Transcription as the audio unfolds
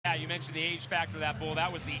you mentioned the age factor of that bull.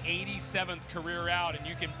 That was the 87th career out, and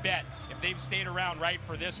you can bet if they've stayed around right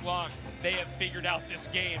for this long, they have figured out this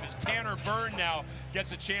game. As Tanner Byrne now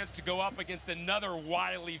gets a chance to go up against another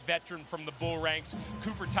wily veteran from the bull ranks,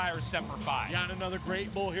 Cooper Tires Semper Fi. Yeah, and another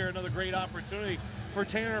great bull here, another great opportunity for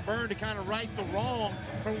Tanner Byrne to kind of right the wrong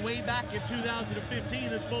from way back in 2015.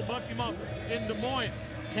 This bull bucked him up in Des Moines.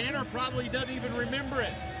 Tanner probably doesn't even remember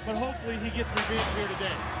it, but hopefully he gets revenge here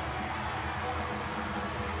today.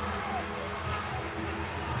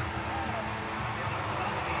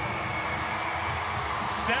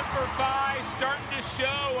 Semper Fi starting to show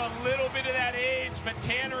a little bit of that age, but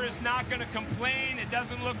Tanner is not going to complain. It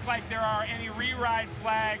doesn't look like there are any re-ride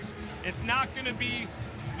flags. It's not going to be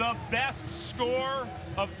the best score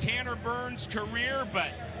of Tanner Byrne's career,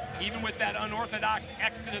 but even with that unorthodox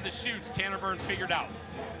exit of the chutes, Tanner Byrne figured out.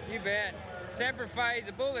 You bet. Semper Fi is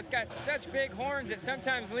a bull that's got such big horns that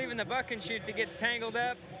sometimes leaving the bucking chutes, it gets tangled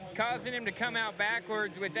up, causing him to come out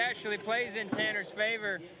backwards, which actually plays in Tanner's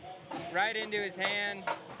favor. Right into his hand.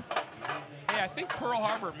 Hey, I think Pearl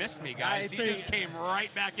Harbor missed me, guys. He just came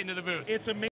right back into the booth. It's amazing.